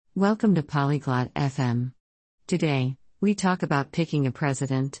Welcome to Polyglot FM. Today, we talk about picking a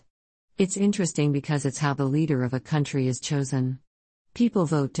president. It's interesting because it's how the leader of a country is chosen. People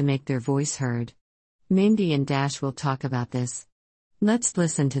vote to make their voice heard. Mindy and Dash will talk about this. Let's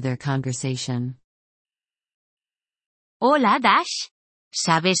listen to their conversation. Hola Dash.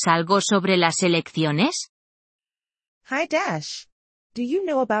 ¿Sabes algo sobre las elecciones? Hi Dash. Do you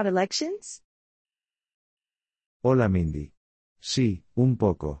know about elections? Hola Mindy. Sí, un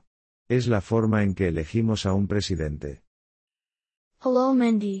poco. Es la forma en que elegimos a un presidente. Hello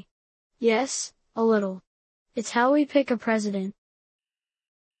Mindy. Yes, a little. It's how we pick a president.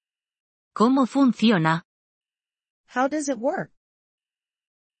 ¿Cómo funciona? How does it work?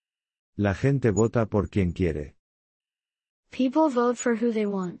 La gente vota por quien quiere. People vote for who they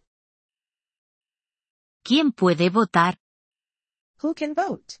want. ¿Quién puede votar? Who can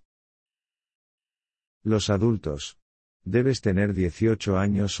vote? Los adultos. Debes tener 18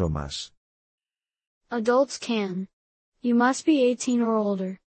 años o más. Adults can. You must be 18 or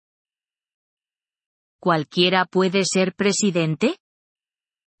older. ¿Cualquiera puede ser presidente?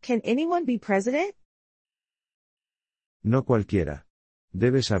 Can anyone be president? No cualquiera.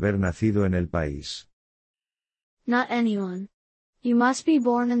 Debes haber nacido en el país. Not anyone. You must be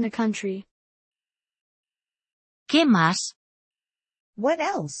born in the country. ¿Qué más? What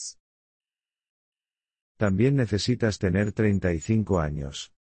else? También necesitas tener 35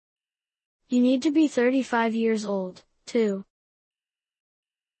 años. You need to be 35 years old, too.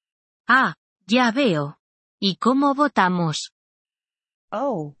 Ah, ya veo. ¿Y cómo votamos?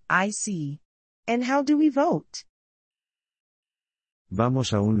 Oh, I see. And how do we vote?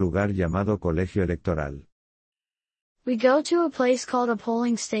 Vamos a un lugar llamado colegio electoral. We go to a place called a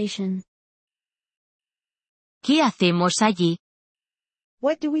polling station. ¿Qué hacemos allí?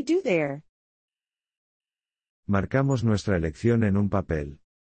 What do we do there? Marcamos nuestra elección en un papel.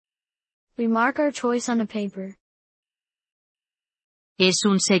 We mark our choice on a paper. ¿Es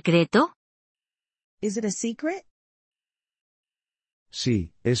un secreto? Is it a secret?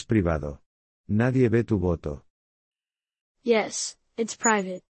 Sí, es privado. Nadie ve tu voto. Yes, it's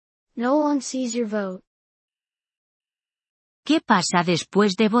private. No one sees your vote. ¿Qué pasa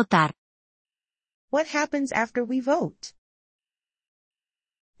después de votar? What happens after we vote?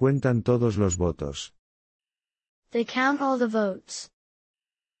 Cuentan todos los votos. They count all the votes.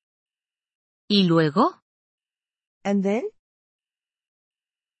 ¿Y luego? And then?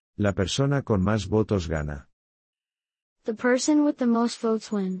 La persona con más votos gana. The person with the most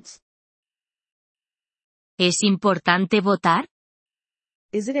votes wins. ¿Es importante votar?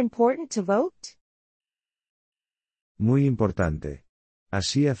 Is it important to vote? Muy importante.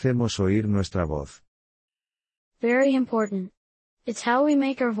 Así hacemos oír nuestra voz. Very important. It's how we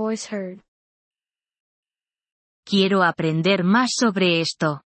make our voice heard. Quiero aprender más sobre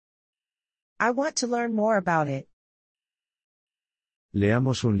esto. I want to learn more about it.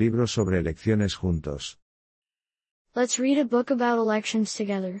 Leamos un libro sobre elecciones juntos. Let's read a book about elections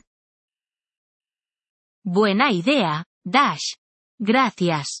together. Buena idea, Dash.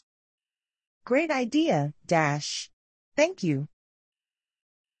 Gracias. Great idea, Dash. Thank you.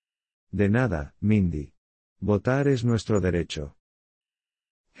 De nada, Mindy. Votar es nuestro derecho.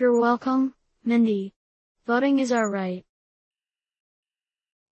 You're welcome, Mindy. Voting is our right.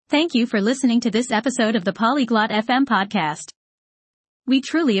 Thank you for listening to this episode of the Polyglot FM podcast. We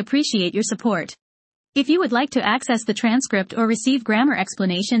truly appreciate your support. If you would like to access the transcript or receive grammar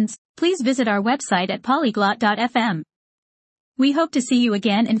explanations, please visit our website at polyglot.fm. We hope to see you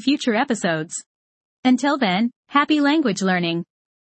again in future episodes. Until then, happy language learning.